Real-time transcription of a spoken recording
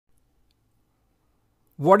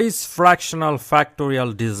What is fractional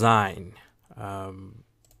factorial design?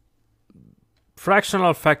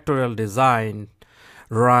 Fractional factorial design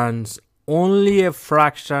runs only a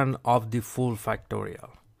fraction of the full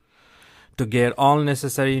factorial to get all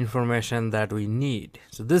necessary information that we need.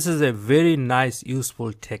 So this is a very nice,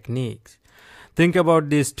 useful technique. Think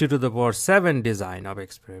about this 2 to the power 7 design of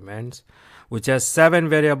experiments, which has 7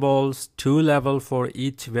 variables, 2 levels for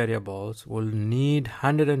each variables, will need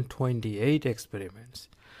 128 experiments,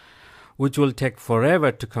 which will take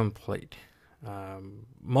forever to complete.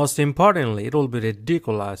 Most importantly, it will be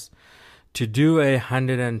ridiculous to do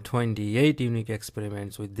 128 unique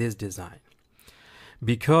experiments with this design,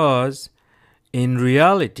 because in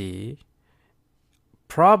reality,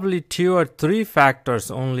 probably 2 or 3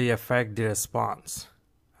 factors only affect the response.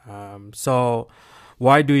 So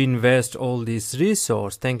why do we invest all this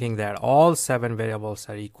resource thinking that all 7 variables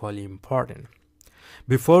are equally important?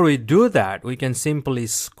 Before we do that, we can simply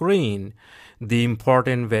screen the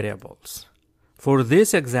important variables. For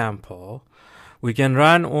this example, we can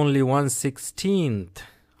run only 1/16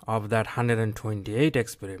 of that 128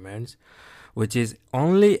 experiments, which is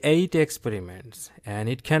only 8 experiments, and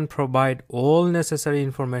it can provide all necessary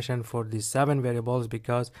information for these 7 variables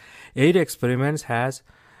because 8 experiments has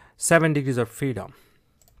 7 degrees of freedom.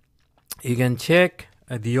 You can check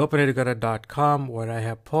the openeducator.com, where I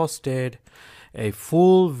have posted a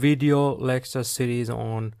full video lecture series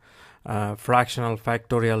on fractional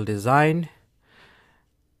factorial design,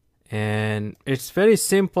 and it's very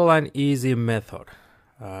simple and easy method,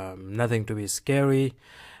 nothing to be scary,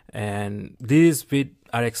 and these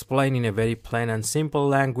are explained in a very plain and simple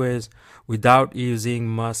language without using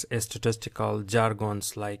much statistical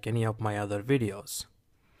jargons like any of my other videos.